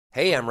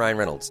Hey, I'm Ryan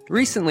Reynolds.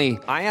 Recently,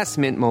 I asked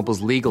Mint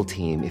Mobile's legal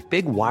team if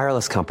big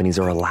wireless companies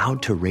are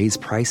allowed to raise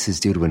prices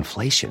due to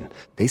inflation.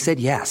 They said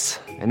yes.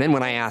 And then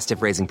when I asked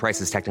if raising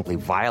prices technically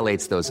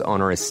violates those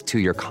onerous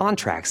two-year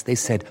contracts, they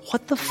said,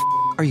 "What the f***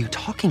 are you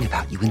talking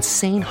about, you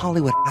insane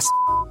Hollywood ass?"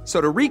 So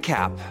to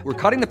recap, we're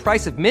cutting the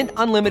price of Mint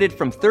Unlimited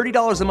from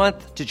 $30 a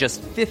month to just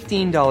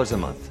 $15 a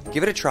month.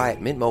 Give it a try at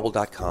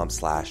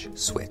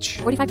mintmobile.com/switch.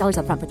 $45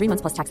 up front for 3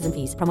 months plus taxes and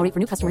fees. Promo rate for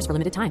new customers for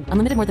limited time.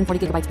 Unlimited more than 40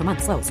 gigabytes per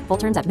month. Slows full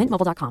terms at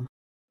mintmobile.com.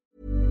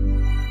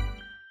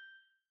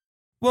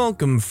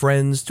 Welcome,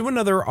 friends, to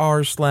another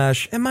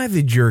rSlash Am I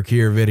the Jerk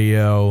Here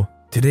video.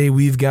 Today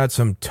we've got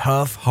some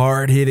tough,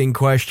 hard-hitting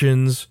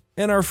questions.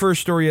 And our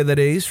first story of the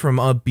day is from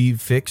Upbeat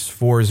Fix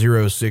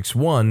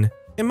 4061.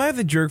 Am I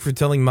the jerk for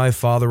telling my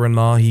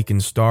father-in-law he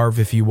can starve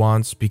if he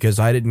wants because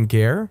I didn't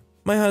care?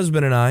 My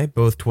husband and I,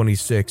 both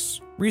 26,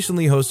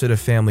 recently hosted a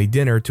family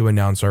dinner to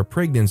announce our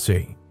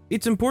pregnancy.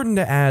 It's important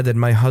to add that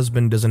my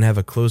husband doesn't have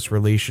a close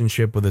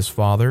relationship with his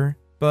father,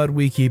 but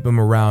we keep him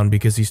around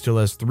because he still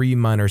has 3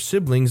 minor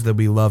siblings that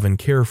we love and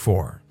care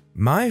for.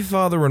 My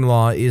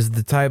father-in-law is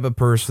the type of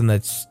person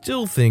that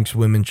still thinks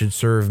women should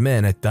serve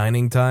men at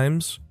dining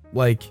times.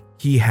 Like,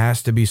 he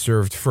has to be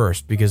served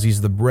first because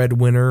he's the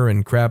breadwinner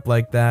and crap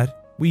like that.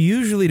 We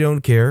usually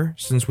don't care,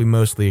 since we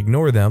mostly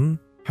ignore them.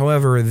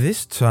 However,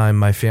 this time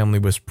my family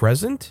was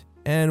present,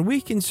 and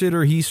we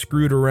consider he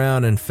screwed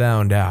around and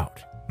found out.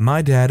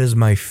 My dad is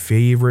my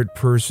favorite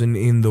person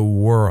in the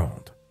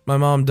world. My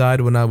mom died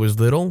when I was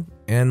little,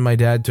 and my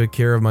dad took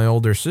care of my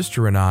older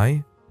sister and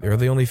I. They're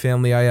the only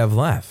family I have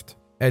left.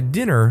 At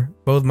dinner,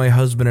 both my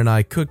husband and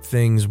I cooked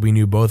things we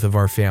knew both of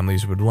our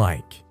families would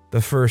like.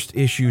 The first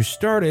issue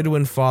started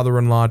when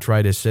father-in-law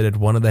tried to sit at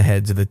one of the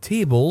heads of the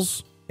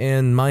tables,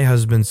 and my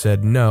husband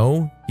said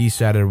no. He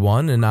sat at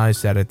one and I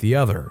sat at the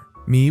other.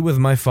 Me with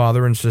my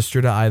father and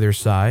sister to either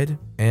side,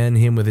 and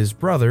him with his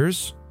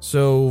brothers.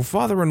 So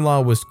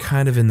father-in-law was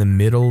kind of in the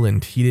middle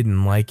and he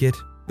didn't like it.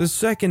 The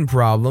second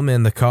problem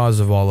and the cause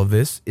of all of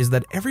this is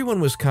that everyone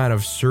was kind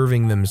of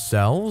serving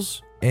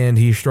themselves, and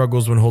he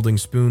struggles when holding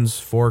spoons,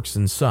 forks,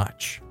 and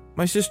such.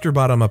 My sister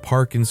bought him a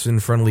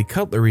Parkinson-friendly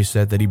cutlery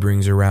set that he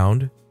brings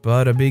around,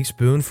 but a big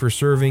spoon for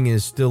serving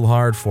is still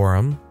hard for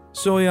him.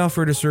 So I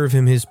offered to serve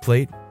him his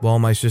plate while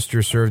my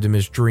sister served him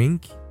his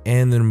drink,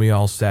 and then we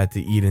all sat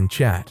to eat and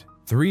chat.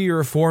 3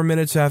 or 4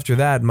 minutes after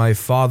that, my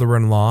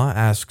father-in-law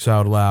asks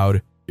out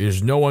loud,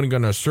 "Is no one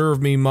gonna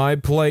serve me my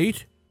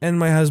plate?" And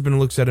my husband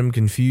looks at him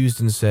confused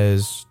and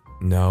says,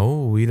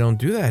 "No, we don't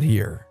do that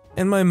here."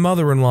 And my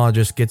mother-in-law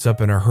just gets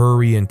up in a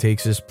hurry and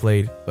takes his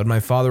plate, but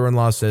my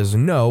father-in-law says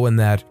no, and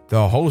that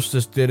the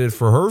hostess did it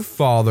for her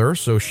father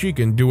so she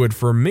can do it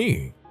for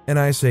me. And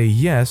I say,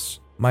 "Yes,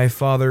 my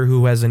father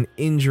who has an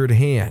injured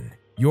hand.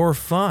 You're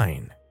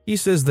fine." He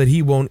says that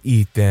he won't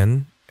eat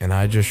then, and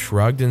I just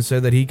shrugged and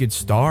said that he could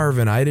starve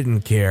and I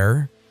didn't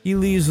care. He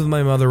leaves with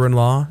my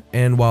mother-in-law,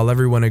 and while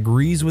everyone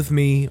agrees with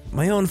me,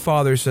 my own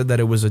father said that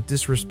it was a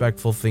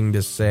disrespectful thing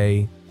to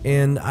say,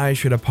 and I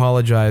should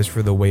apologize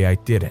for the way I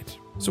did it.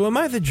 So am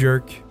I the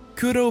jerk?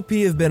 Could OP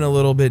have been a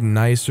little bit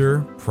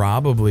nicer?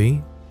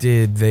 Probably.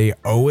 Did they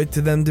owe it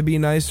to them to be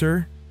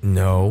nicer?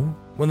 No.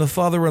 When the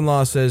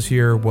father-in-law says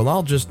here, "Well,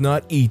 I'll just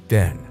not eat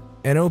then,"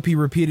 and OP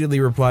repeatedly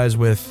replies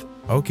with,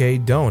 "Okay,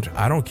 don't,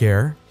 I don't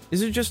care."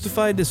 Is it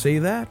justified to say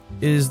that?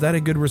 Is that a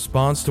good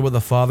response to what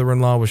the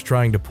father-in-law was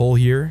trying to pull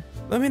here?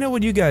 Let me know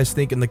what you guys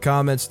think in the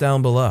comments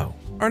down below.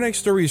 Our next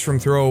story is from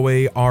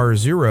Throwaway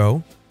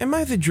R0. Am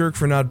I the jerk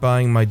for not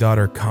buying my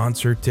daughter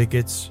concert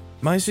tickets?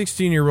 My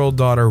 16-year-old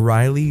daughter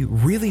Riley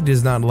really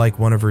does not like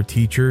one of her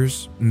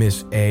teachers,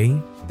 Miss A.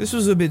 This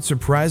was a bit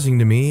surprising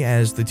to me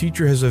as the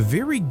teacher has a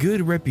very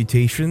good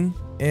reputation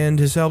and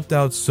has helped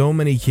out so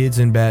many kids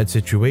in bad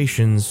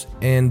situations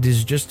and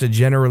is just a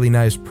generally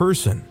nice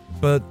person.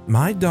 But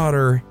my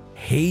daughter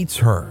hates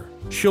her.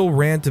 She'll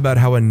rant about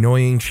how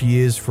annoying she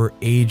is for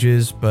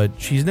ages, but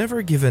she's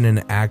never given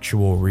an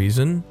actual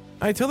reason.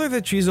 I tell her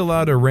that she's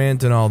allowed to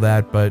rant and all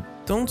that, but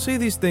don't say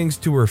these things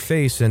to her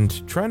face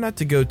and try not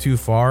to go too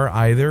far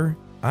either.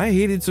 I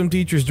hated some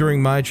teachers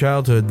during my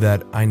childhood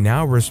that I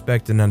now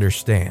respect and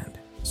understand.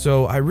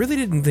 So I really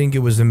didn't think it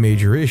was a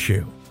major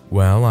issue.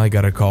 Well, I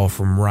got a call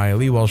from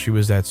Riley while she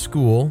was at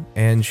school,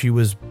 and she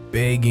was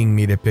begging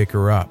me to pick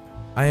her up.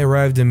 I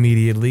arrived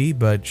immediately,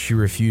 but she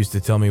refused to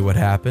tell me what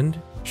happened.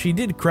 She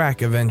did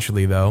crack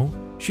eventually, though.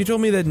 She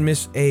told me that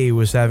Miss A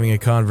was having a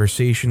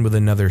conversation with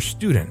another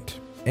student,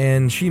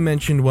 and she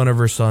mentioned one of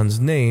her son's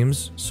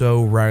names,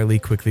 so Riley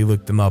quickly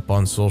looked them up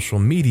on social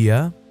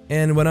media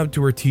and went up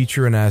to her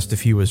teacher and asked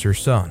if he was her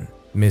son.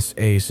 Miss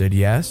A said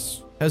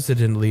yes,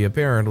 hesitantly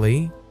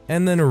apparently,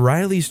 and then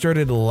Riley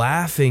started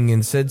laughing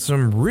and said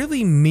some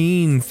really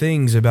mean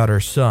things about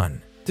her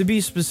son. To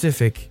be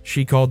specific,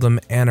 she called him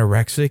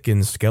anorexic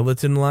and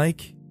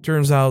skeleton-like.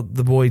 Turns out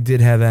the boy did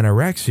have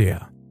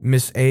anorexia.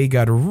 Miss A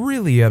got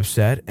really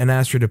upset and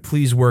asked her to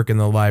please work in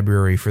the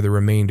library for the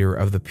remainder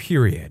of the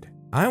period.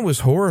 I was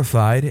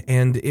horrified,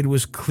 and it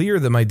was clear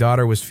that my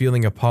daughter was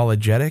feeling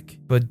apologetic,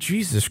 but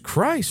Jesus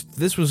Christ,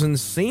 this was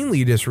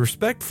insanely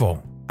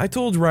disrespectful. I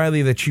told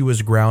Riley that she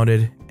was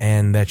grounded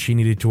and that she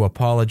needed to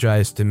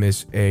apologize to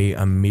Miss A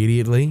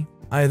immediately.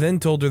 I then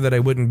told her that I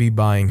wouldn't be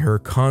buying her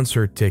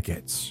concert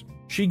tickets.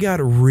 She got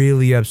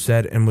really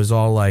upset and was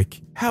all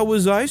like, "How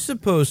was I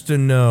supposed to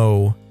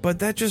know?" But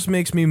that just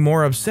makes me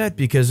more upset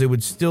because it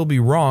would still be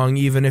wrong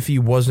even if he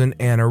wasn't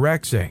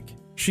anorexic.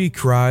 She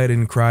cried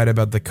and cried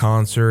about the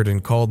concert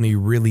and called me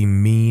really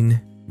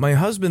mean. My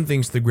husband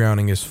thinks the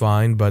grounding is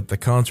fine, but the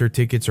concert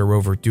tickets are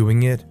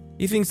overdoing it.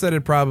 He thinks that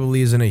it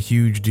probably isn't a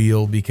huge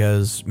deal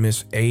because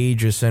Miss A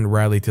just sent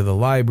Riley to the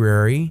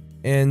library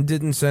and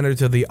didn't send her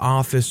to the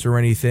office or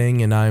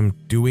anything, and I'm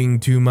doing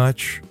too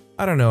much.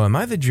 I don't know, am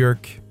I the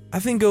jerk? I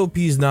think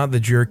OP's not the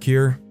jerk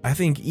here. I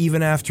think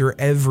even after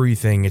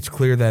everything, it's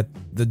clear that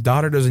the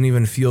daughter doesn't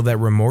even feel that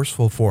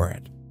remorseful for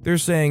it. They're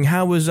saying,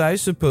 "How was I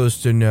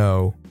supposed to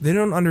know?" They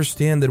don't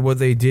understand that what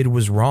they did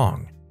was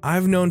wrong.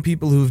 I've known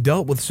people who've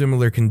dealt with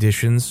similar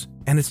conditions,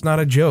 and it's not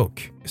a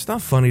joke. It's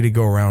not funny to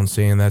go around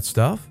saying that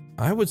stuff.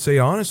 I would say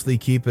honestly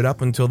keep it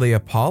up until they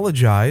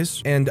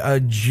apologize, and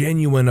a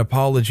genuine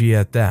apology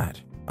at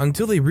that.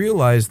 Until they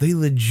realize they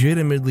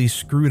legitimately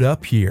screwed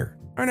up here.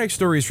 Our next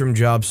story is from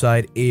job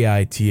site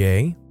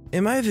AITA.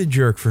 Am I the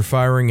jerk for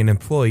firing an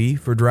employee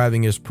for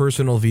driving his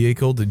personal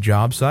vehicle to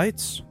job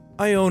sites?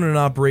 I own and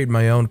operate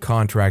my own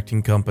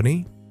contracting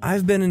company.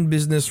 I've been in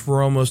business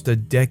for almost a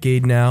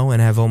decade now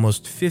and have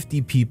almost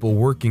 50 people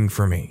working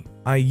for me.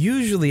 I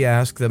usually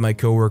ask that my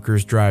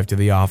coworkers drive to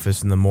the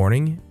office in the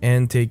morning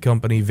and take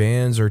company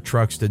vans or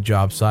trucks to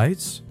job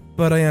sites,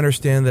 but I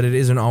understand that it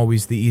isn't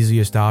always the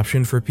easiest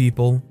option for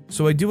people,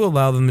 so I do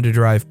allow them to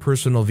drive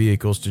personal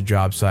vehicles to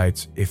job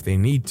sites if they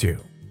need to.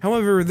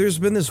 However, there's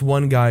been this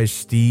one guy,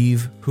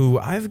 Steve, who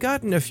I've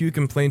gotten a few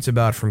complaints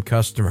about from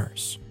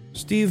customers.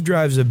 Steve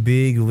drives a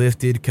big,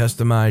 lifted,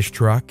 customized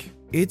truck.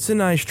 It's a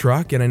nice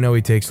truck, and I know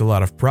he takes a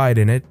lot of pride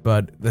in it,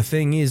 but the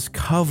thing is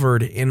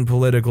covered in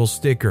political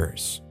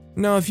stickers.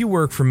 Now, if you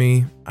work for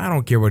me, I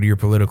don't care what your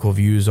political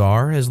views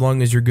are, as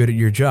long as you're good at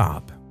your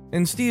job.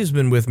 And Steve's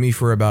been with me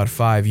for about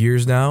 5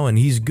 years now, and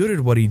he's good at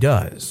what he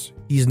does.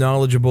 He's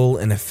knowledgeable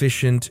and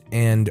efficient,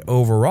 and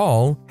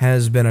overall,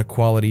 has been a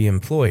quality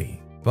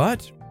employee.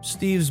 But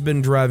Steve's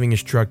been driving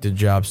his truck to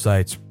job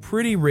sites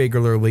pretty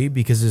regularly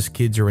because his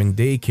kids are in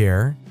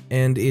daycare,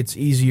 and it's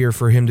easier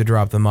for him to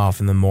drop them off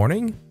in the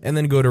morning and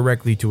then go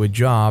directly to a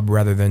job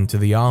rather than to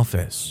the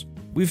office.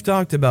 We've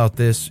talked about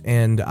this,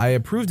 and I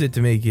approved it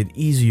to make it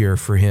easier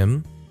for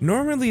him.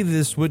 Normally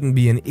this wouldn't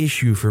be an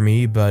issue for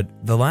me, but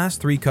the last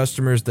 3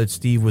 customers that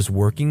Steve was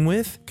working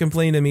with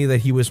complained to me that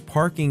he was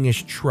parking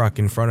his truck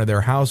in front of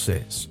their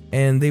houses,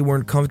 and they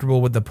weren't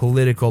comfortable with the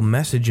political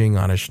messaging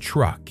on his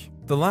truck.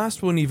 The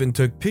last one even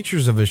took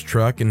pictures of his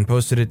truck and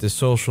posted it to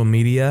social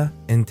media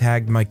and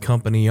tagged my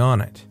company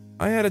on it.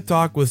 I had a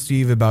talk with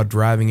Steve about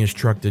driving his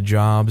truck to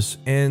jobs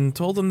and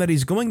told him that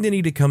he's going to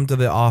need to come to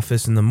the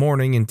office in the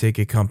morning and take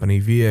a company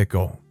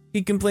vehicle.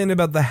 He complained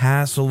about the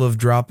hassle of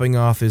dropping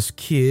off his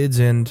kids,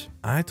 and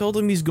I told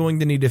him he's going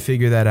to need to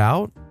figure that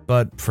out,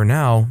 but for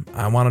now,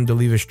 I want him to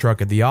leave his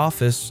truck at the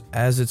office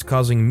as it's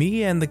causing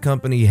me and the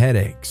company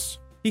headaches.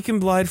 He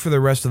complied for the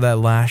rest of that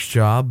last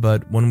job,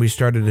 but when we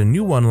started a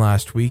new one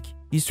last week,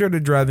 he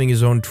started driving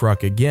his own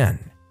truck again.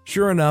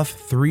 Sure enough,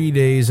 3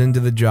 days into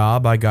the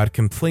job, I got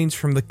complaints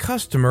from the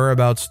customer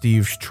about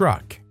Steve's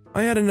truck.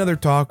 I had another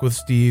talk with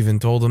Steve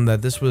and told him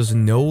that this was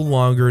no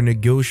longer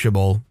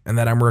negotiable and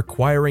that I'm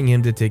requiring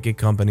him to take a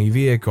company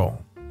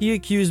vehicle. He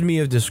accused me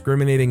of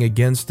discriminating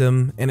against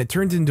him, and it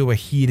turned into a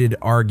heated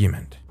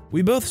argument.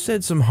 We both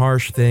said some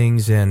harsh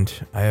things, and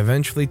I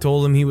eventually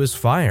told him he was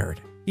fired.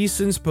 He's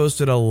since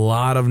posted a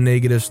lot of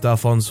negative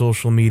stuff on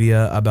social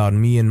media about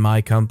me and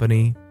my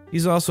company.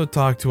 He's also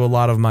talked to a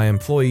lot of my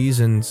employees,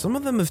 and some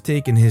of them have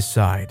taken his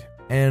side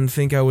and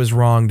think I was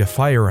wrong to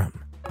fire him.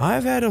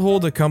 I've had to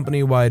hold a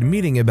company-wide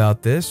meeting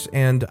about this,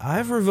 and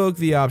I've revoked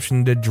the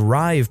option to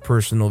drive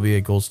personal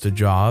vehicles to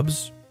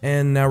jobs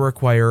and now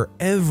require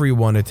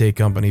everyone to take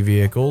company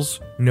vehicles,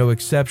 no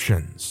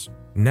exceptions.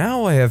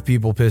 Now I have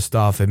people pissed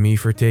off at me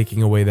for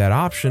taking away that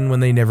option when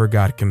they never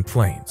got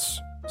complaints.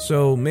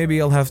 So maybe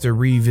I'll have to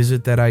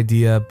revisit that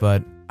idea,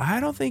 but I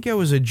don't think I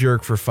was a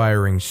jerk for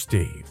firing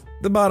Steve.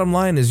 The bottom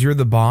line is you're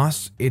the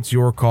boss, it's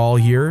your call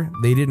here.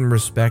 They didn't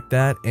respect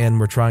that and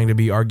were trying to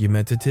be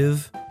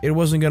argumentative. It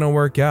wasn't going to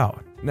work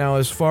out. Now,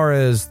 as far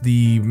as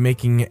the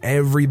making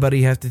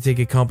everybody have to take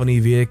a company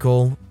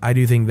vehicle, I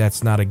do think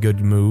that's not a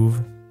good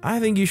move. I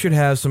think you should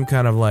have some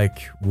kind of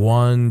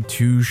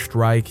 1-2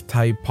 strike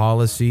type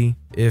policy.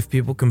 If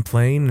people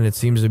complain and it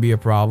seems to be a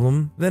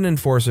problem, then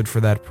enforce it for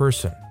that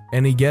person.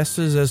 Any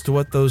guesses as to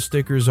what those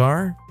stickers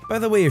are? By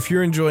the way, if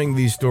you're enjoying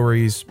these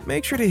stories,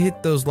 make sure to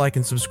hit those like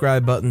and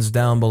subscribe buttons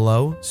down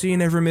below so you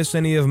never miss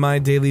any of my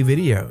daily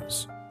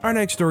videos. Our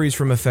next story is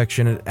from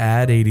affectionate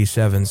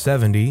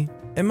ad8770.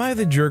 Am I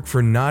the jerk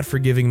for not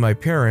forgiving my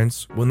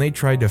parents when they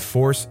tried to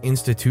force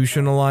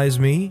institutionalize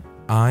me?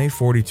 I,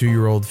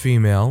 42-year-old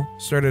female,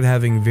 started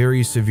having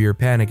very severe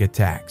panic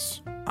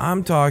attacks.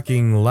 I'm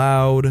talking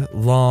loud,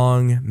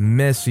 long,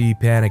 messy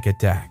panic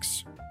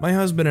attacks. My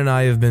husband and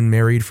I have been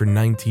married for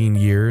 19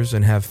 years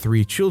and have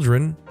 3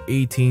 children,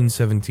 18,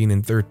 17,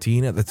 and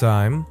 13 at the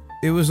time.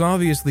 It was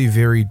obviously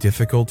very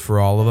difficult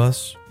for all of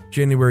us.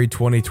 January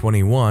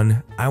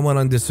 2021, I went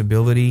on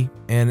disability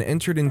and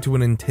entered into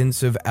an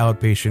intensive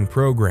outpatient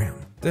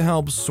program to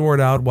help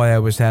sort out why I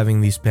was having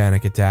these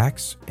panic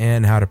attacks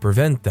and how to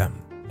prevent them,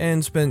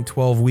 and spent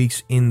 12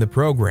 weeks in the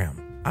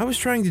program. I was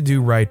trying to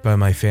do right by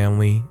my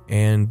family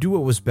and do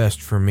what was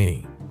best for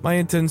me. My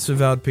intensive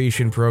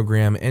outpatient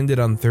program ended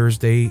on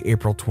Thursday,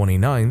 April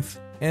 29th,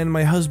 and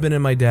my husband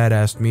and my dad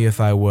asked me if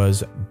I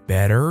was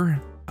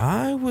better.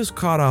 I was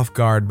caught off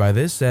guard by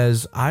this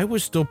as I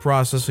was still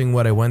processing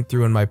what I went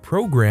through in my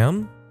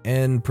program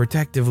and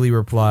protectively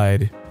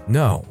replied,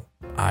 no,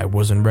 I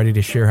wasn't ready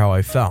to share how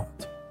I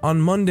felt.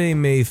 On Monday,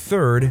 May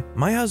 3rd,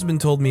 my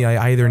husband told me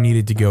I either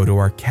needed to go to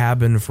our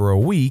cabin for a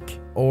week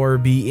or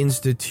be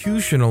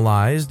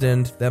institutionalized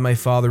and that my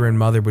father and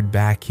mother would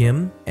back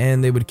him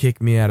and they would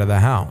kick me out of the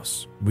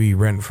house we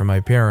rent from my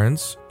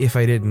parents if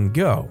I didn't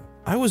go.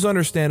 I was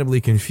understandably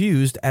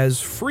confused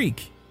as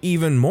freak,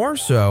 even more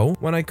so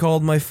when I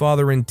called my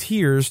father in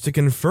tears to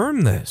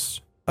confirm this.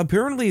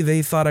 Apparently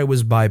they thought I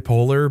was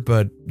bipolar,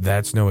 but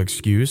that's no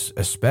excuse,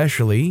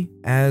 especially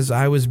as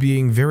I was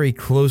being very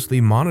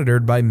closely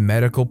monitored by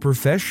medical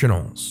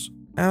professionals.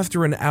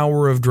 After an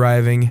hour of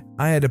driving,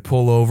 I had to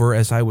pull over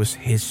as I was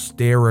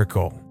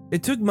hysterical.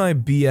 It took my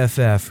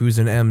BFF, who's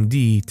an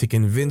MD, to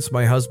convince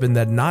my husband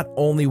that not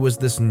only was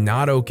this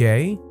not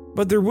okay,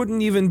 but there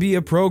wouldn't even be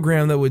a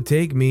program that would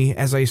take me,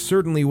 as I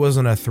certainly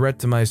wasn't a threat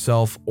to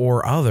myself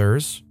or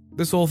others.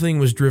 This whole thing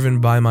was driven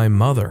by my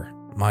mother.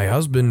 My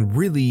husband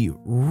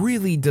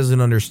really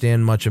doesn't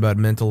understand much about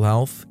mental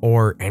health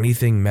or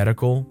anything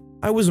medical.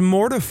 I was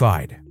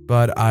mortified,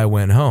 but I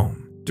went home.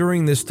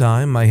 During this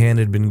time, my hand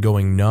had been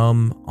going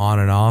numb, on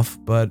and off,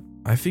 but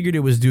I figured it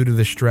was due to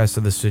the stress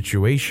of the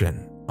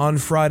situation. On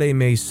Friday,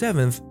 May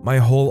 7th, my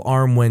whole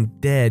arm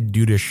went dead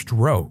due to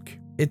stroke.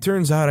 It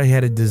turns out I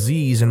had a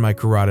disease in my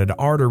carotid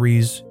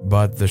arteries,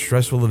 but the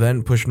stressful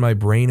event pushed my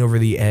brain over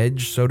the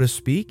edge, so to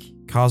speak,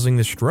 causing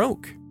the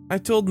stroke. I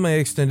told my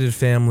extended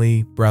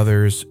family,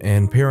 brothers,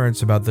 and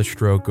parents about the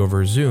stroke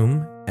over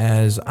Zoom,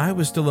 as I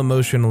was still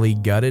emotionally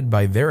gutted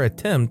by their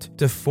attempt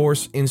to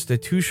force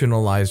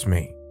institutionalize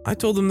me. I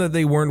told them that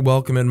they weren't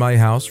welcome in my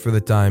house for the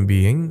time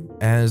being,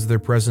 as their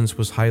presence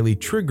was highly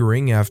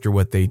triggering after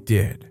what they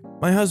did.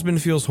 My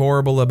husband feels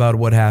horrible about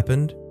what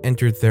happened,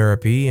 entered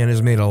therapy, and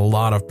has made a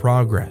lot of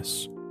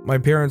progress. My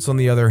parents, on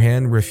the other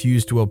hand,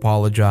 refused to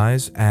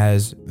apologize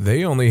as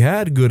they only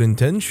had good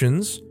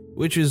intentions,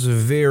 which is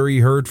very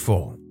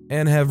hurtful,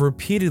 and have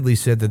repeatedly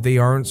said that they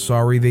aren't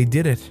sorry they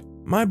did it.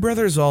 My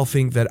brothers all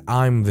think that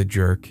I'm the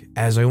jerk,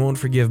 as I won't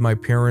forgive my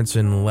parents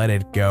and let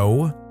it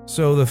go,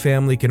 so the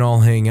family can all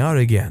hang out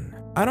again.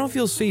 I don't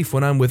feel safe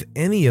when I'm with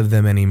any of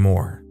them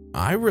anymore.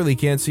 I really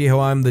can't see how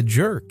I'm the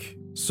jerk.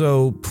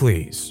 So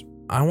please,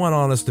 I want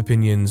honest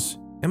opinions.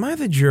 Am I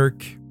the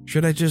jerk?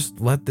 Should I just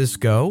let this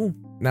go?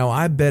 Now,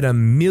 I bet $1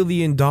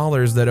 million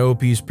that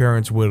OP's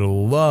parents would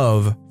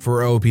love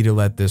for OP to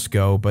let this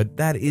go, but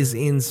that is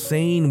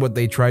insane what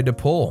they tried to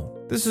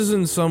pull. This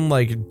isn't some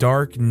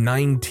dark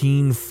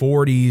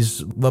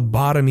 1940s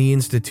lobotomy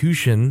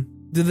institution.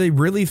 Did they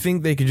really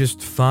think they could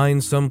just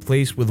find some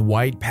place with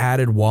white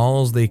padded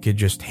walls they could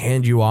just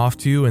hand you off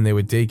to and they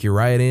would take you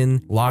right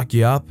in, lock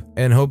you up,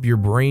 and hope your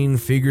brain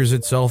figures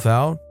itself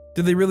out?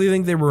 Did they really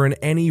think they were in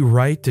any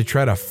right to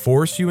try to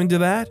force you into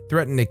that?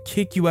 Threaten to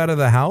kick you out of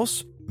the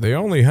house? They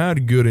only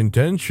had good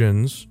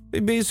intentions.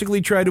 They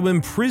basically tried to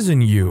imprison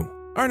you.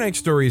 Our next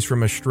story is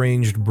from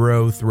Estranged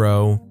Bro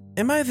Throw.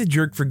 Am I the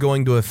jerk for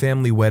going to a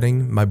family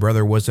wedding my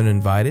brother wasn't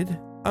invited?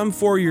 I'm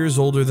 4 years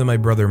older than my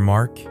brother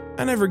Mark.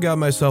 I never got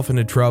myself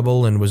into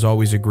trouble and was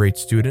always a great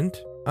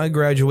student. I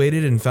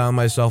graduated and found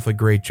myself a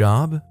great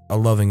job, a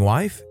loving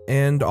wife,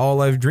 and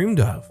all I've dreamed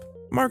of.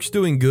 Mark's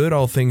doing good,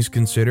 all things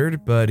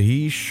considered, but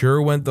he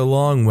sure went the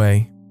long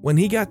way. When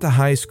he got to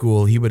high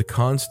school, he would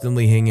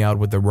constantly hang out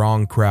with the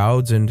wrong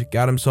crowds and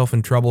got himself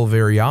in trouble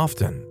very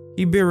often.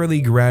 He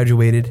barely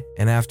graduated,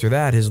 and after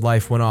that, his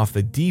life went off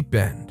the deep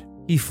end.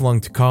 He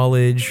flunked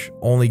college,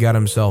 only got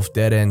himself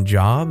dead-end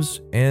jobs,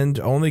 and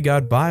only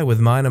got by with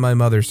mine and my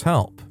mother's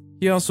help.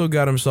 He also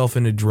got himself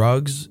into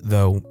drugs,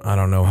 though I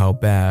don't know how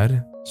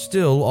bad.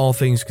 Still, all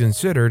things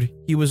considered,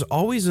 he was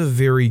always a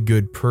very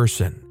good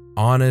person.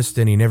 Honest,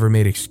 and he never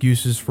made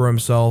excuses for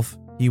himself.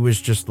 He was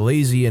just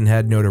lazy and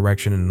had no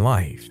direction in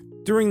life.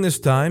 During this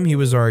time, he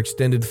was our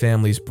extended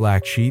family's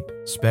black sheep,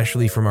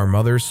 especially from our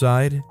mother's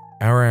side.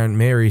 Our Aunt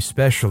Mary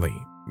especially.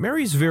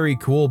 Mary's very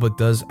cool but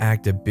does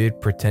act a bit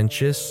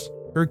pretentious.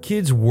 Her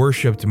kids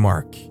worshipped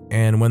Mark,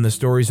 and when the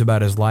stories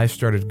about his life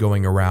started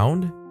going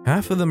around,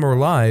 half of them were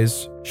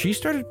lies, she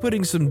started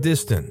putting some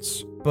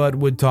distance, but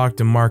would talk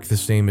to Mark the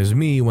same as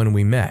me when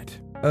we met.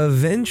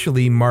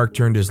 Eventually, Mark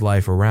turned his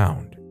life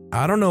around.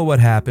 I don't know what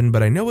happened,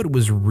 but I know it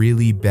was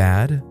really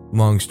bad.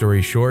 Long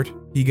story short,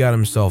 he got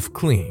himself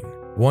clean.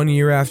 1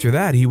 year after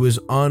that, he was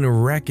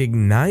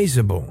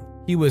unrecognizable.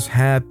 He was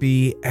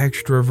happy,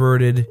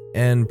 extroverted,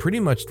 and pretty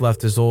much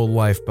left his old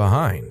life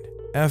behind.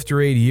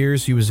 After 8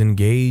 years, he was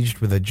engaged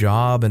with a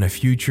job and a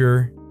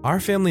future.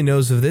 Our family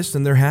knows of this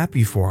and they're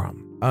happy for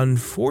him.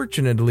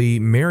 Unfortunately,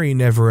 Mary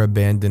never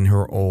abandoned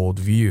her old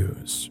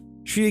views.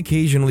 She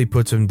occasionally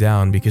puts him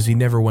down because he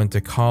never went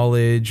to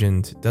college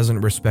and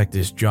doesn't respect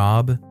his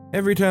job.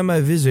 Every time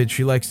I visit,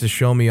 she likes to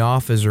show me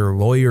off as her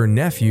lawyer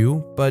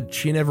nephew, but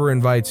she never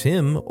invites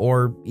him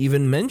or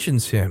even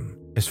mentions him.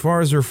 As far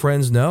as her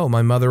friends know,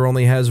 my mother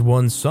only has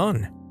one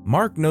son.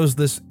 Mark knows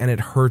this and it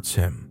hurts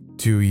him.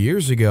 2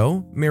 years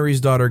ago,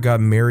 Mary's daughter got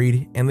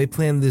married and they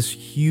planned this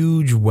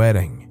huge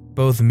wedding.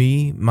 Both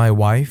me, my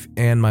wife,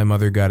 and my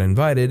mother got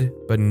invited,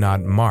 but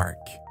not Mark.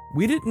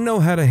 We didn't know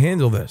how to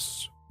handle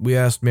this. We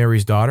asked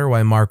Mary's daughter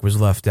why Mark was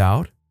left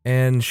out,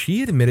 and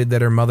she admitted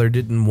that her mother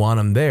didn't want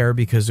him there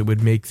because it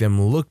would make them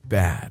look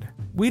bad.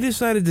 We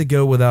decided to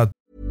go without.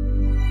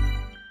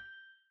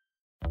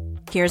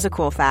 Here's a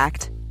cool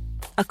fact.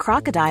 A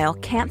crocodile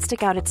can't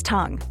stick out its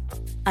tongue.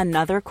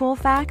 Another cool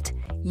fact,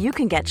 you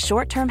can get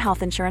short-term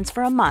health insurance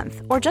for a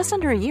month or just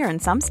under a year in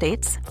some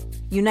states.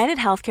 United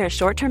Healthcare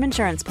short-term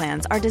insurance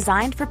plans are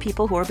designed for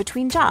people who are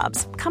between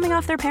jobs, coming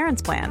off their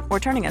parents' plan, or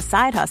turning a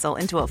side hustle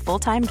into a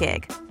full-time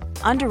gig.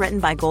 Underwritten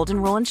by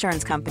Golden Rule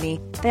Insurance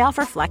Company, they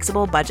offer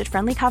flexible,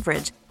 budget-friendly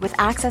coverage with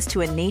access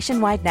to a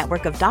nationwide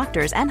network of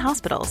doctors and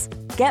hospitals.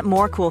 Get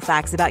more cool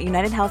facts about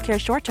United Healthcare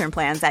short-term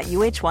plans at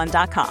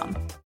uh1.com.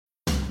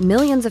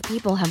 Millions of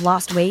people have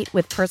lost weight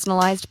with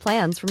personalized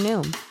plans from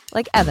Noom.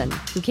 Like Evan,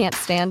 who can't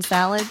stand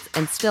salads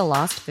and still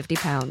lost 50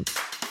 pounds.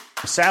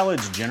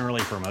 Salads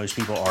generally for most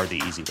people are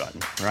the easy button,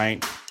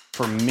 right?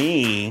 For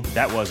me,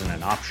 that wasn't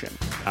an option.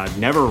 I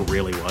never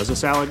really was a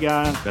salad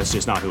guy. That's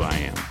just not who I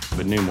am.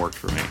 But Noom worked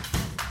for me.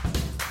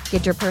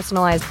 Get your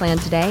personalized plan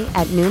today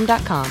at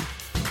Noom.com.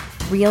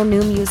 Real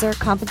Noom user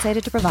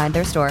compensated to provide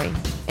their story.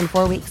 In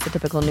 4 weeks, the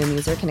typical Noom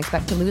user can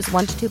expect to lose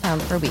 1 to 2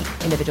 pounds per week.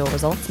 Individual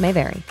results may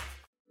vary.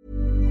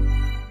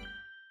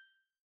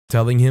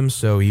 Telling him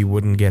so he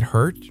wouldn't get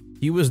hurt.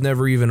 He was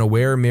never even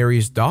aware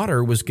Mary's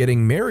daughter was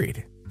getting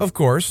married. Of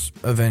course,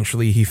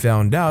 eventually he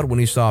found out when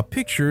he saw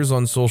pictures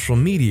on social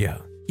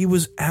media. He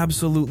was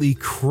absolutely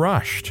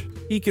crushed.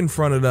 He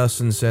confronted us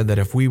and said that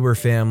if we were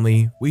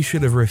family, we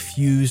should have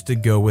refused to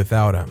go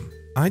without him.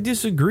 I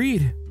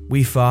disagreed.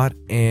 We fought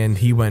and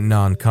he went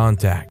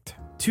non-contact.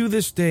 To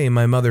this day,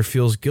 my mother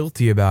feels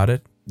guilty about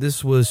it.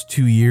 This was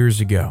 2 years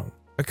ago.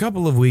 A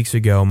couple of weeks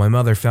ago, my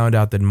mother found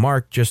out that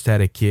Mark just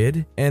had a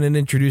kid and it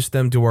introduced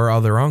them to our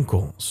other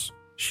uncles.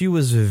 She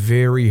was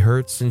very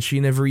hurt since she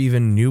never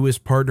even knew his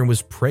partner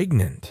was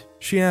pregnant.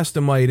 She asked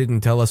him why he didn't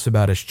tell us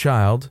about his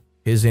child.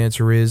 His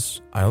answer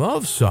is, "I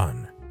love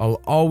son. I'll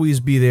always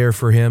be there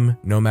for him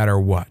no matter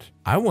what.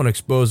 I won't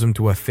expose him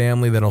to a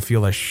family that'll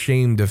feel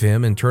ashamed of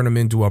him and turn him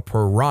into a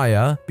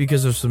pariah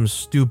because of some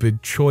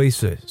stupid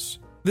choices."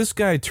 This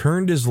guy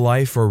turned his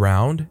life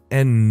around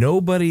and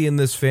nobody in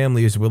this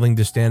family is willing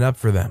to stand up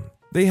for them.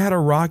 They had a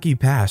rocky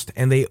past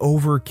and they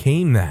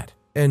overcame that.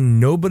 And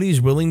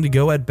nobody's willing to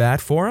go at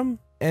bat for him?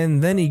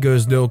 And then he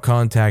goes no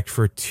contact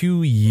for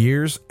 2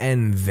 years,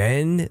 and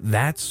then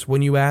that's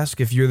when you ask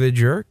if you're the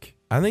jerk?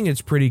 I think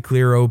it's pretty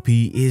clear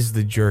OP is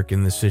the jerk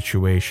in this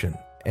situation.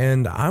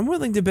 And I'm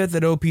willing to bet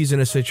that OP's in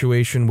a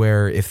situation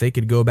where if they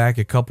could go back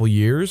a couple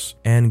years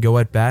and go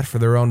at bat for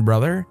their own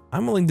brother,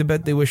 I'm willing to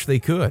bet they wish they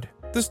could.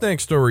 This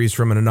next story is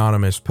from an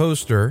anonymous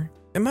poster.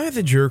 Am I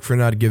the jerk for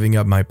not giving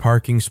up my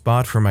parking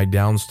spot for my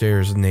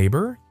downstairs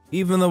neighbor,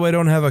 even though I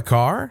don't have a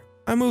car?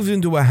 I moved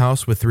into a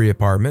house with 3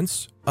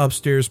 apartments.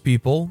 Upstairs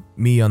people,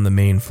 me on the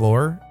main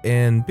floor,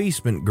 and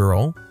basement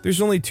girl.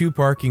 There's only 2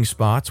 parking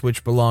spots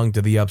which belong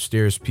to the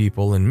upstairs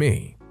people and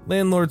me.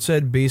 Landlord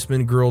said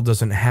basement girl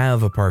doesn't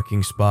have a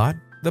parking spot.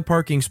 The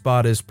parking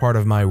spot is part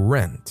of my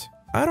rent.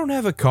 I don't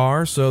have a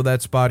car, so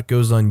that spot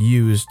goes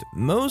unused,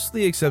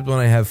 mostly except when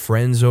I have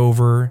friends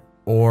over,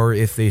 or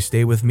if they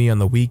stay with me on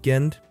the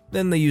weekend,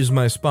 then they use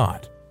my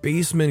spot.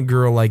 Basement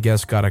girl, I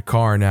guess, got a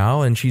car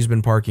now, and she's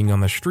been parking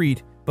on the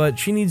street, but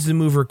she needs to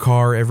move her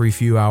car every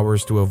few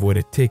hours to avoid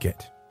a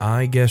ticket.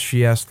 I guess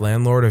she asked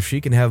landlord if she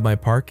can have my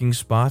parking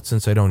spot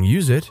since I don't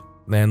use it.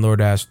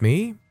 Landlord asked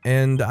me,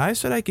 and I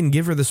said I can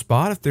give her the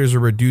spot if there's a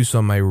reduce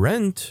on my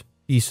rent.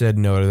 He said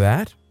no to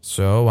that,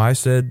 so I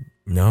said,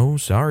 no,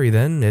 sorry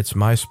then, it's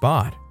my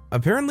spot.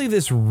 Apparently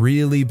this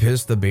really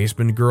pissed the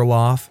basement girl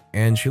off,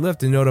 and she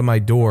left a note on my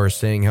door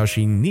saying how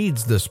she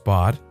needs the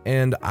spot,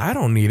 and I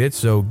don't need it,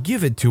 so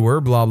give it to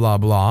her, blah blah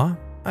blah.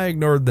 I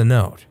ignored the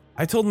note.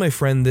 I told my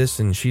friend this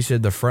and she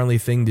said the friendly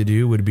thing to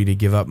do would be to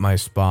give up my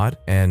spot,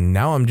 and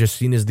now I'm just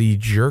seen as the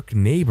jerk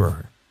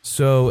neighbor.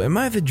 So am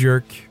I the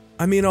jerk?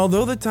 I mean,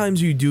 although the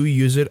times you do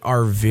use it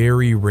are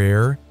very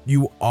rare,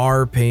 you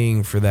are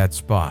paying for that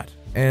spot.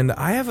 And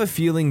I have a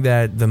feeling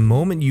that the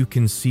moment you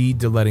concede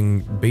to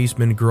letting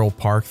basement girl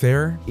park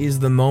there is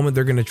the moment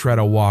they're going to try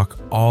to walk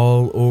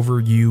all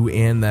over you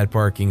and that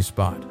parking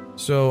spot.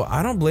 So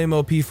I don't blame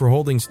OP for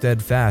holding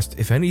steadfast.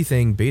 If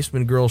anything,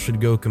 basement girl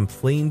should go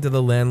complain to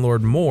the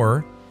landlord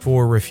more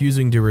for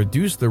refusing to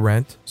reduce the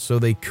rent so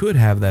they could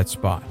have that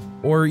spot.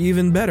 Or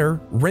even better,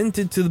 rent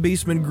it to the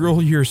basement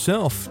girl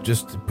yourself.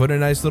 Just put a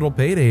nice little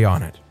payday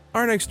on it.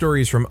 Our next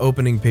story is from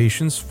Opening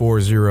Patience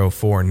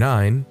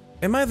 4049.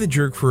 Am I the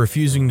jerk for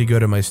refusing to go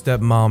to my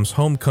stepmom's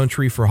home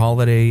country for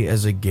holiday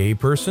as a gay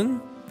person?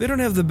 They don't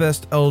have the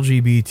best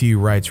LGBT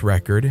rights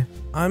record.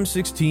 I'm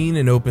 16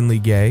 and openly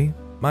gay.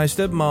 My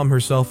stepmom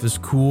herself is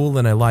cool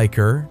and I like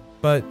her,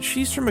 but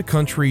she's from a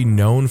country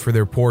known for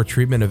their poor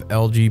treatment of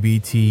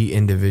LGBT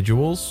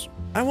individuals.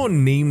 I won't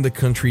name the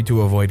country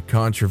to avoid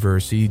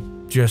controversy,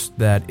 just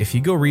that if you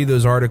go read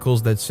those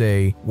articles that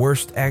say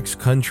worst X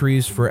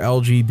countries for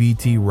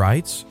LGBT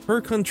rights,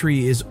 her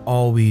country is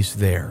always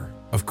there.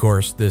 Of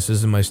course, this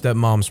isn't my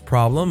stepmom's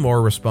problem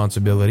or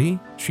responsibility.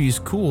 She's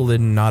cool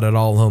and not at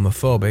all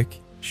homophobic.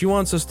 She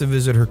wants us to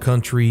visit her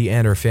country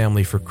and her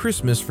family for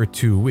Christmas for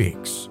 2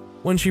 weeks.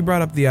 When she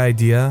brought up the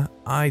idea,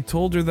 I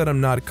told her that I'm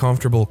not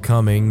comfortable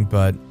coming,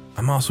 but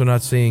I'm also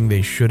not saying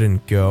they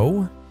shouldn't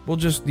go. We'll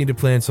just need to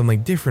plan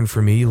something different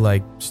for me,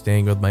 like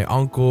staying with my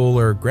uncle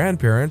or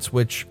grandparents,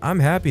 which I'm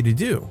happy to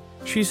do.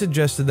 She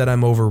suggested that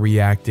I'm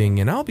overreacting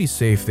and I'll be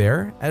safe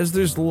there, as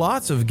there's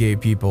lots of gay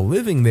people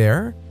living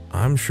there.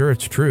 I'm sure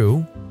it's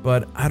true,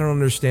 but I don't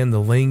understand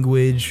the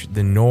language,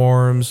 the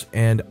norms,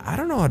 and I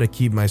don't know how to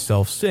keep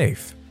myself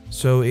safe.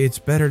 So it's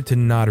better to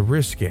not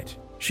risk it.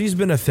 She's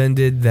been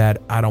offended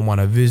that I don't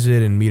want to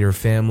visit and meet her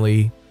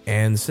family,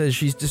 and says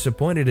she's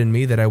disappointed in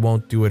me that I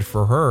won't do it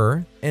for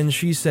her, and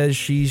she says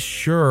she's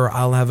sure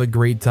I'll have a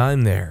great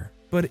time there.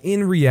 But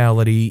in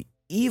reality,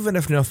 even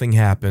if nothing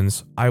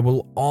happens, I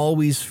will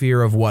always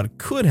fear of what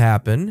could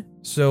happen,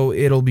 so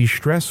it'll be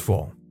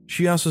stressful.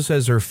 She also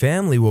says her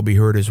family will be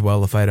hurt as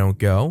well if I don't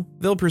go.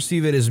 They'll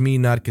perceive it as me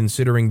not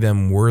considering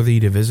them worthy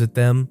to visit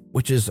them,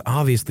 which is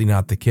obviously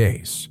not the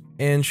case,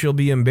 and she'll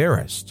be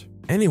embarrassed.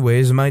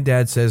 Anyways, my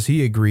dad says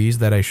he agrees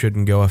that I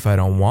shouldn't go if I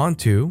don't want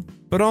to,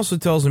 but also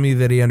tells me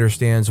that he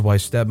understands why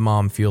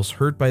stepmom feels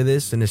hurt by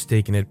this and has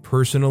taken it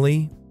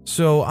personally.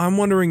 So I'm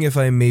wondering if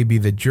I may be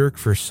the jerk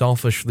for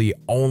selfishly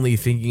only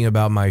thinking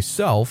about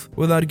myself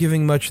without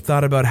giving much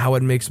thought about how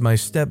it makes my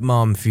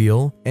stepmom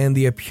feel and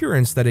the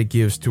appearance that it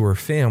gives to her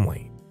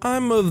family.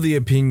 I'm of the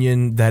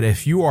opinion that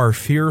if you are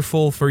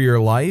fearful for your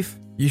life,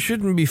 you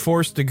shouldn't be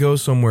forced to go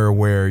somewhere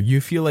where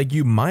you feel like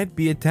you might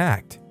be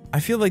attacked. I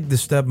feel like the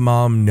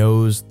stepmom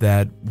knows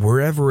that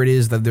wherever it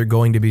is that they're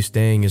going to be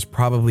staying is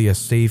probably a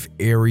safe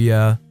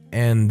area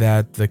and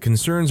that the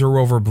concerns are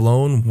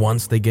overblown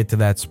once they get to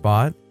that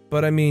spot.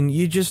 But I mean,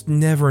 you just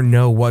never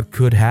know what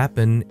could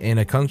happen in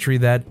a country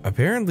that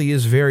apparently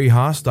is very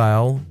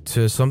hostile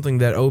to something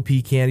that OP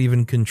can't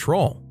even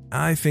control.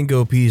 I think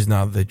OP is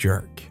not the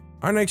jerk.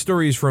 Our next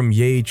story is from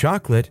Yay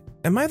Chocolate.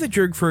 Am I the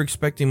jerk for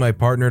expecting my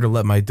partner to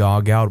let my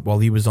dog out while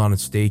he was on a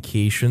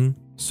staycation?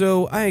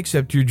 So I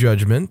accept your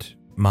judgment.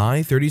 My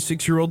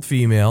 36-year-old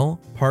female,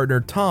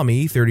 partner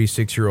Tommy,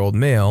 36-year-old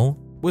male,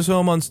 was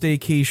home on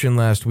staycation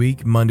last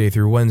week, Monday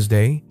through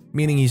Wednesday,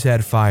 meaning he's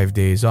had 5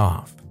 days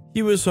off.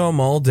 He was home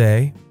all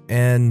day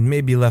and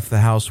maybe left the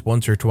house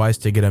once or twice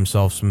to get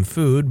himself some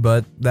food,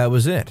 but that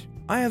was it.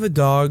 I have a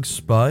dog,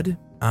 Spud,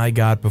 I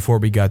got before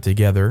we got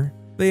together.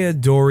 They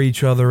adore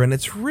each other and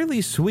it's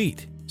really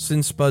sweet.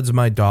 Since Spud's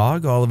my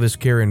dog, all of his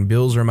care and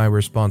bills are my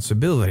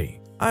responsibility.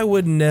 I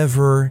would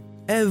never,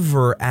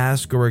 ever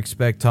ask or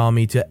expect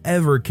Tommy to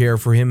ever care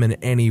for him in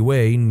any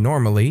way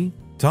normally.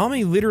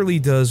 Tommy literally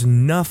does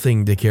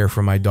nothing to care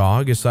for my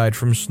dog aside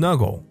from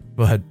snuggle,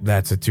 but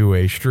that's a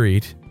two-way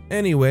street.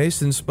 Anyway,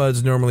 since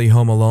Spud's normally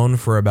home alone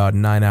for about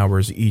 9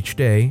 hours each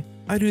day,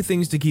 I do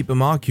things to keep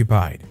him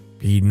occupied.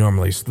 He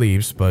normally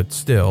sleeps, but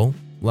still,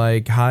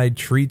 like hide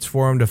treats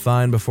for him to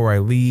find before I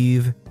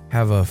leave,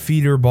 have a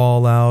feeder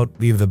ball out,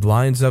 leave the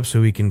blinds up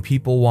so he can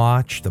people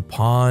watch the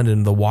pond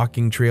and the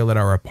walking trail at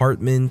our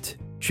apartment,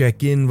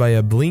 check in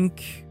via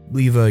Blink,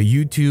 leave a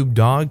YouTube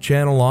dog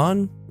channel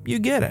on, you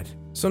get it.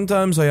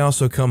 Sometimes I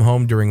also come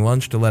home during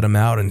lunch to let him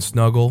out and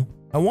snuggle.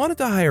 I wanted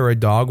to hire a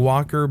dog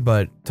walker,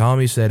 but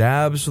Tommy said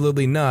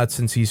absolutely not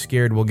since he's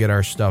scared we'll get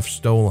our stuff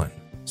stolen.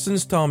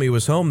 Since Tommy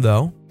was home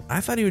though,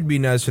 I thought he would be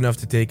nice enough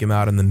to take him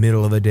out in the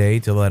middle of the day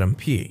to let him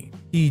pee.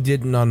 He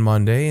didn't on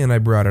Monday and I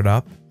brought it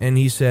up and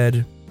he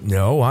said,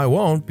 "No, I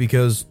won't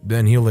because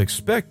then he'll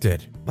expect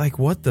it." Like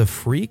what the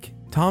freak?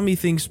 Tommy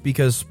thinks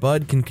because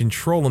Spud can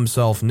control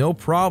himself no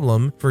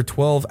problem for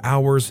 12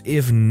 hours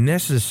if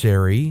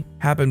necessary.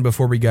 Happened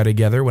before we got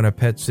together when a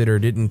pet sitter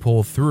didn't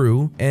pull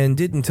through and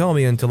didn't tell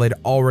me until I'd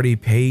already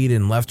paid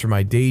and left for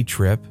my day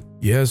trip.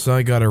 Yes,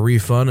 I got a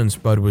refund and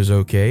Spud was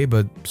okay,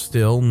 but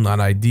still not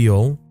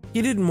ideal.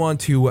 He didn't want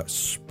to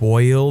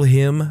spoil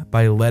him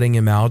by letting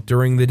him out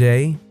during the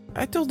day.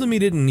 I told him he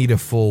didn't need a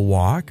full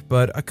walk,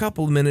 but a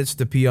couple minutes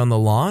to pee on the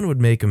lawn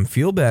would make him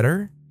feel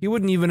better. He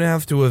wouldn't even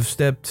have to have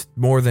stepped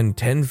more than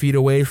 10 feet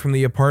away from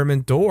the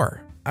apartment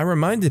door. I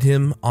reminded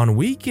him on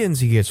weekends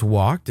he gets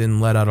walked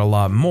and let out a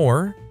lot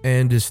more,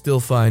 and is still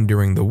fine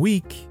during the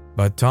week,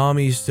 but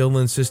Tommy still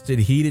insisted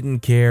he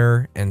didn't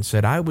care and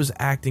said I was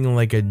acting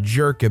like a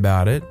jerk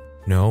about it.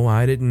 No,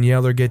 I didn't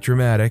yell or get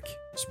dramatic.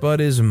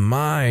 Spud is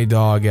my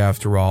dog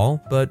after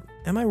all, but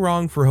am I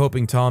wrong for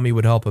hoping Tommy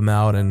would help him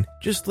out and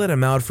just let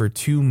him out for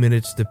 2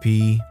 minutes to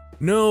pee?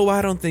 No,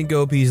 I don't think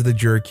OP's the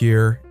jerk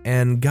here,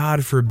 and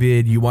God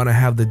forbid you want to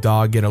have the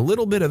dog get a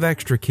little bit of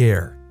extra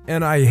care.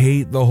 And I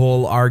hate the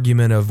whole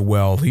argument of,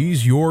 well,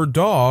 he's your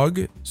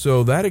dog,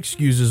 so that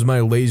excuses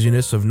my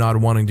laziness of not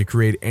wanting to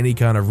create any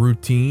kind of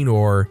routine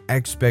or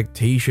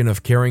expectation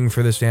of caring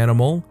for this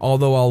animal,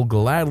 although I'll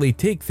gladly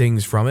take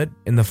things from it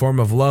in the form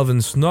of love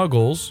and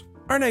snuggles.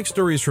 Our next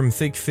story is from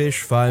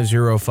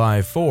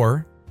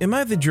Thickfish5054. Am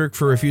I the jerk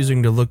for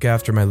refusing to look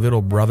after my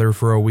little brother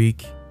for a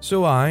week?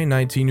 So I,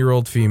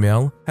 19-year-old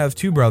female, have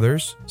two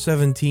brothers,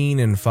 17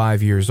 and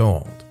 5 years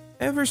old.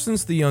 Ever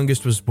since the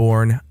youngest was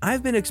born,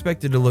 I've been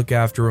expected to look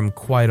after him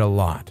quite a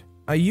lot.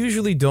 I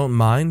usually don't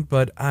mind,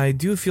 but I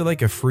do feel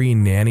like a free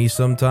nanny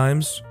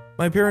sometimes.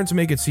 My parents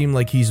make it seem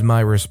like he's my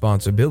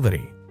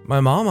responsibility. My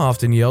mom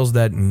often yells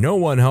that no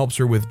one helps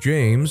her with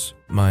James,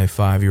 my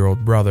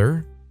 5-year-old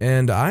brother,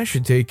 and I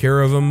should take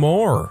care of him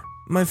more.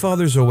 My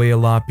father's away a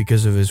lot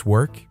because of his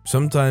work,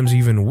 sometimes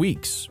even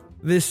weeks.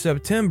 This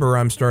September,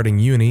 I'm starting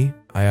uni.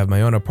 I have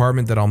my own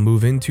apartment that I'll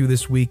move into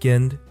this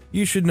weekend.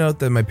 You should note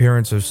that my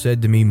parents have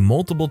said to me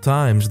multiple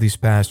times these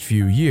past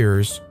few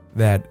years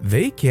that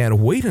they can't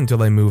wait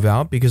until I move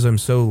out because I'm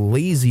so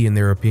lazy in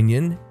their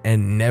opinion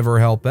and never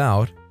help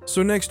out.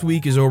 So next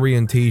week is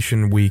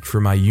orientation week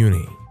for my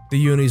uni. The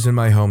uni's in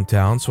my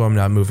hometown, so I'm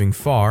not moving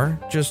far,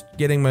 just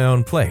getting my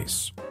own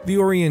place. The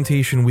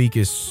orientation week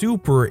is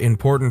super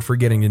important for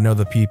getting to know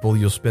the people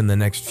you'll spend the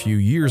next few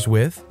years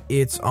with.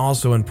 It's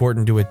also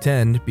important to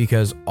attend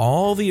because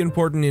all the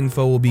important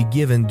info will be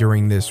given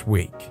during this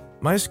week.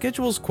 My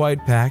schedule's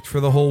quite packed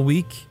for the whole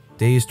week.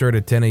 Days start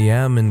at 10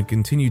 a.m. and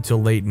continue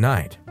till late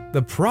night.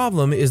 The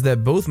problem is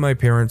that both my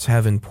parents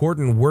have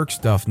important work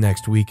stuff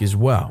next week as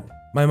well.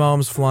 My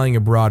mom's flying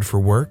abroad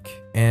for work,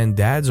 and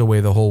dad's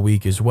away the whole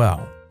week as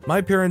well. My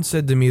parents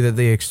said to me that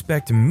they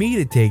expect me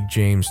to take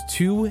James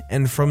to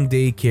and from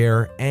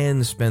daycare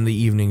and spend the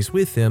evenings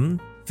with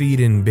him, feed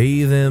and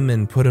bathe him,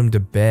 and put him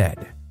to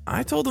bed.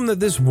 I told them that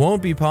this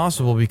won't be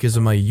possible because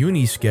of my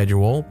uni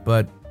schedule,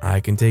 but I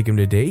can take him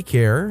to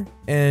daycare,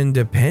 and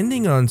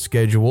depending on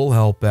schedule,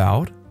 help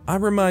out. I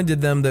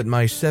reminded them that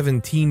my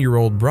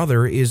 17-year-old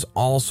brother is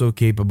also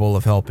capable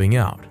of helping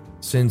out,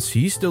 since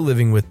he's still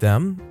living with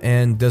them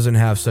and doesn't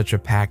have such a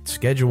packed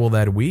schedule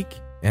that week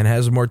and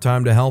has more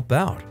time to help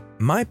out.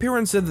 My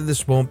parents said that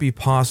this won't be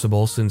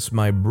possible since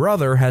my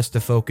brother has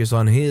to focus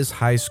on his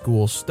high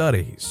school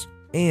studies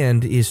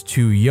and is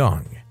too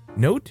young.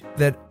 Note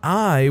that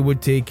I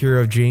would take care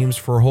of James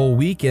for whole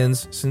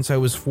weekends since I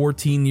was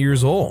 14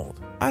 years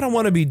old. I don't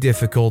want to be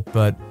difficult,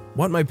 but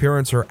what my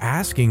parents are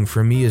asking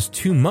from me is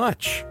too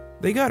much.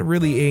 They got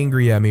really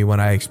angry at me when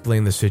I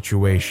explained the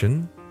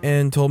situation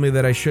and told me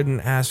that I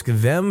shouldn't ask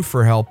them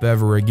for help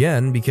ever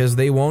again because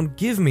they won't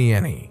give me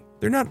any.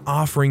 They're not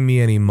offering me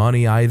any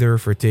money either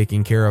for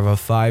taking care of a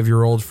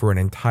 5-year-old for an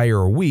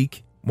entire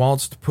week,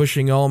 whilst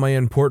pushing all my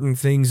important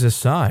things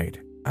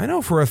aside. I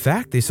know for a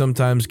fact they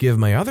sometimes give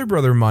my other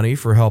brother money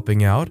for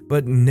helping out,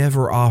 but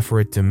never offer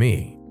it to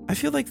me. I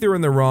feel like they're in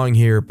the wrong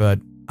here,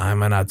 but I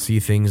might not see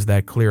things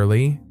that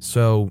clearly.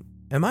 So,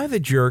 am I the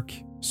jerk?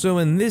 So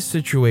in this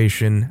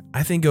situation,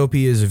 I think OP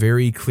is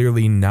very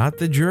clearly not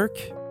the jerk,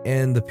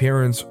 and the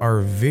parents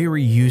are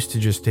very used to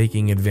just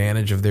taking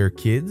advantage of their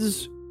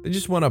kids. They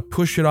just want to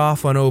push it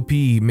off on OP,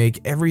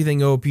 make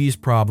everything OP's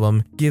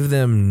problem, give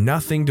them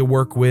nothing to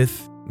work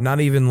with, not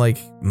even like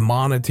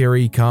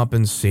monetary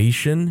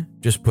compensation.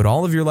 Just put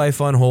all of your life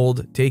on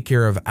hold, take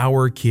care of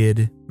our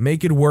kid,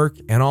 make it work,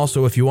 and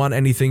also if you want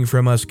anything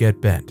from us,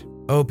 get bent.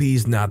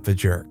 OP's not the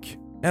jerk.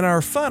 And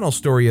our final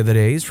story of the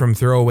day is from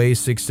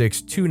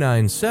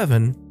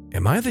Throwaway66297.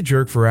 Am I the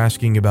jerk for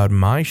asking about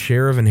my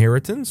share of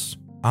inheritance?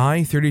 I,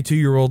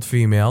 32-year-old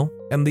female,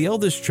 am the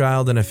eldest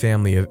child in a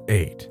family of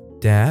 8.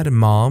 Dad,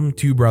 mom,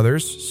 2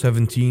 brothers,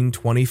 17,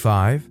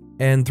 25,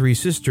 and 3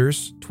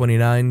 sisters,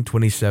 29,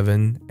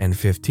 27, and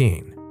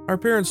 15. Our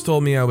parents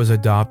told me I was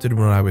adopted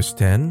when I was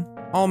 10.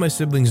 All my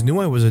siblings knew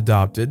I was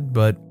adopted,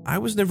 but I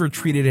was never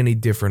treated any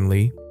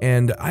differently,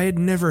 and I had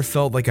never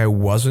felt like I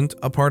wasn't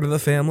a part of the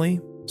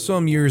family.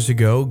 Some years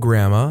ago,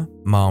 Grandma,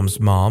 Mom's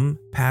mom,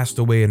 passed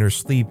away in her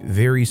sleep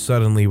very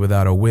suddenly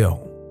without a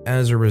will.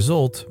 As a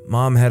result,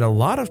 Mom had a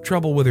lot of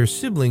trouble with her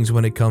siblings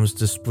when it comes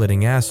to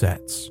splitting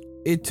assets.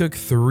 It took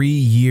 3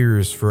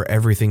 years for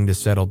everything to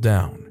settle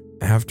down,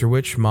 after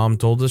which Mom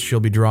told us she'll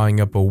be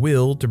drawing up a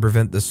will to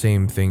prevent the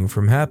same thing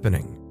from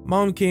happening.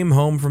 Mom came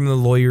home from the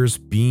lawyers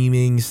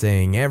beaming,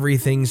 saying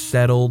everything's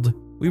settled.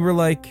 We were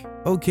like,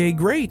 okay,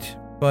 great.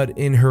 But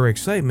in her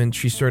excitement,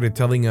 she started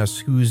telling us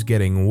who's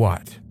getting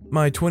what.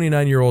 My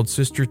 29-year-old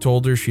sister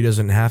told her she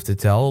doesn't have to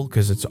tell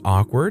because it's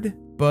awkward.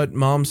 But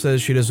Mom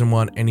says she doesn't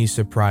want any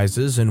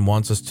surprises and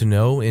wants us to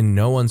know in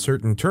no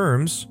uncertain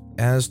terms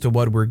as to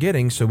what we're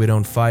getting so we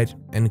don't fight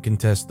and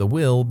contest the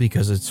will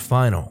because it's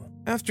final.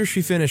 After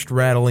she finished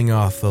rattling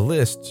off the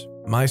list,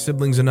 my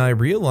siblings and I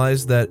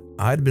realized that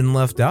I'd been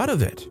left out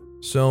of it.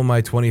 So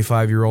my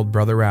 25-year-old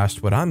brother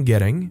asked what I'm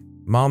getting.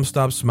 Mom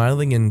stopped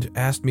smiling and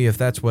asked me if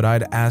that's what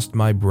I'd asked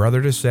my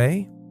brother to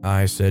say.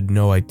 I said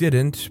no, I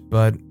didn't,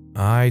 but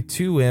I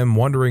too am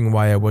wondering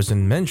why I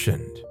wasn't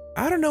mentioned.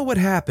 I don't know what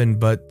happened,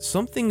 but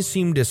something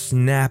seemed to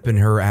snap in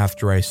her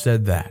after I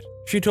said that.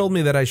 She told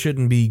me that I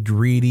shouldn't be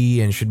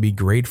greedy and should be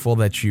grateful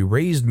that she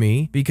raised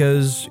me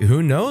because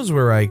who knows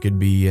where I could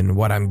be and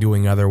what I'm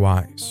doing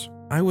otherwise.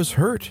 I was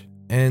hurt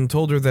and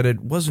told her that it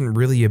wasn't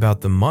really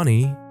about the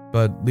money,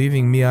 but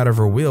leaving me out of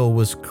her will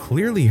was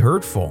clearly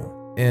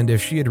hurtful. And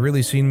if she had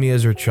really seen me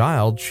as her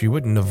child, she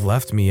wouldn't have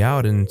left me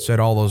out and said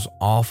all those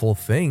awful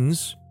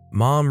things.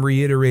 Mom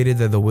reiterated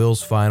that the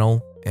will's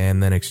final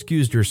and then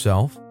excused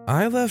herself.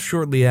 I left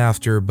shortly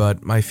after,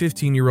 but my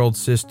 15-year-old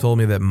sis told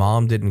me that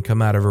Mom didn't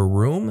come out of her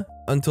room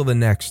until the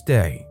next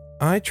day.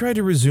 I tried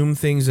to resume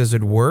things as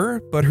it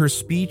were, but her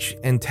speech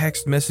and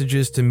text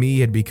messages to me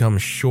had become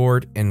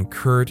short and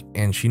curt,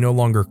 and she no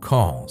longer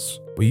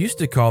calls. We used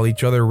to call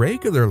each other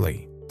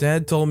regularly.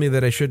 Dad told me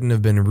that I shouldn't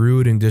have been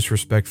rude and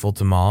disrespectful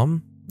to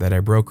Mom, that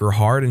I broke her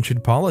heart and should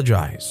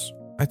apologize.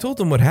 I told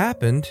him what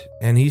happened,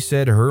 and he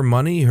said her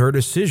money, her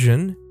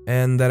decision,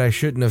 and that I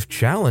shouldn't have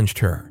challenged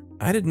her.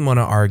 I didn't want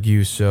to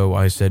argue, so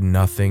I said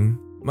nothing.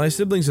 My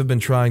siblings have been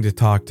trying to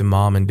talk to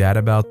Mom and Dad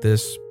about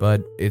this,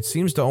 but it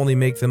seems to only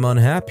make them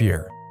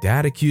unhappier.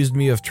 Dad accused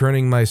me of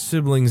turning my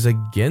siblings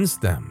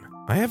against them.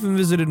 I haven't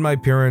visited my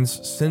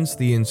parents since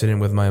the incident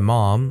with my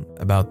mom,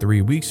 about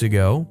 3 weeks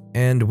ago,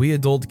 and we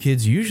adult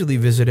kids usually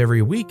visit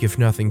every week if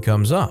nothing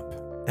comes up.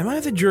 Am I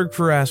the jerk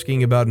for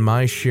asking about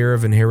my share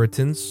of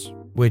inheritance,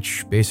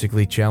 which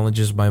basically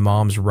challenges my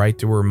mom's right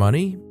to her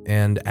money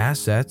and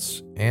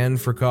assets, and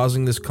for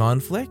causing this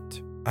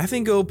conflict? I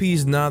think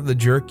OP's not the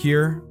jerk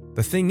here.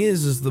 The thing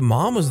is the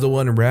mom was the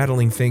one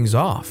rattling things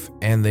off,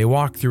 and they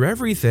walked through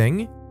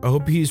everything.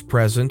 OP's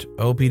present,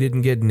 OP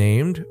didn't get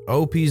named,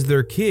 OP's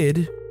their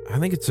kid. I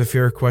think it's a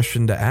fair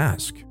question to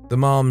ask. The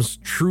mom's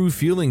true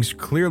feelings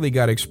clearly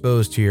got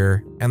exposed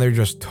here, and they're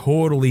just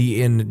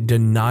totally in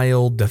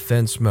denial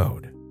defense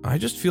mode. I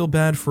just feel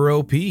bad for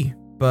OP.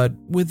 But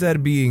with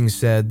that being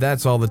said,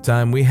 that's all the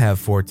time we have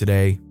for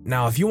today.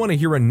 Now, if you want to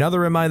hear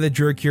another Am I the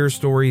Jerk Here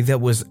story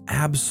that was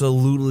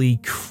absolutely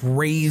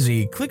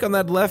crazy, click on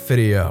that left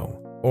video.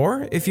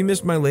 Or if you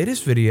missed my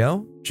latest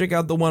video, check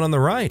out the one on the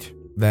right.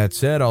 That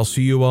said, I'll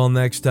see you all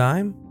next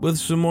time with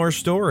some more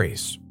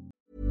stories.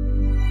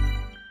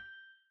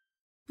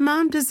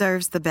 Mom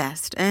deserves the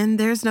best, and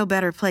there's no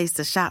better place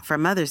to shop for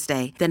Mother's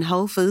Day than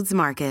Whole Foods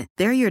Market.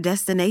 They're your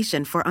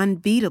destination for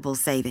unbeatable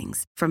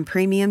savings, from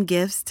premium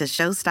gifts to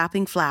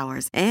show-stopping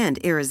flowers and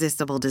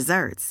irresistible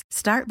desserts.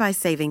 Start by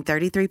saving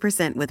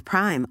 33% with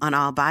Prime on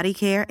all body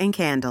care and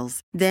candles.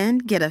 Then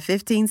get a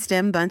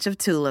 15-stem bunch of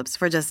tulips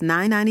for just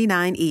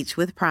 $9.99 each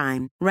with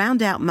Prime.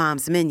 Round out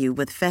Mom's menu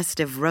with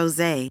festive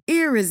rosé,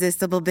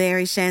 irresistible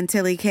berry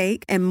chantilly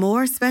cake, and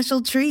more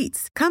special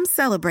treats. Come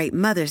celebrate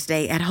Mother's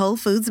Day at Whole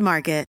Foods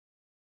Market.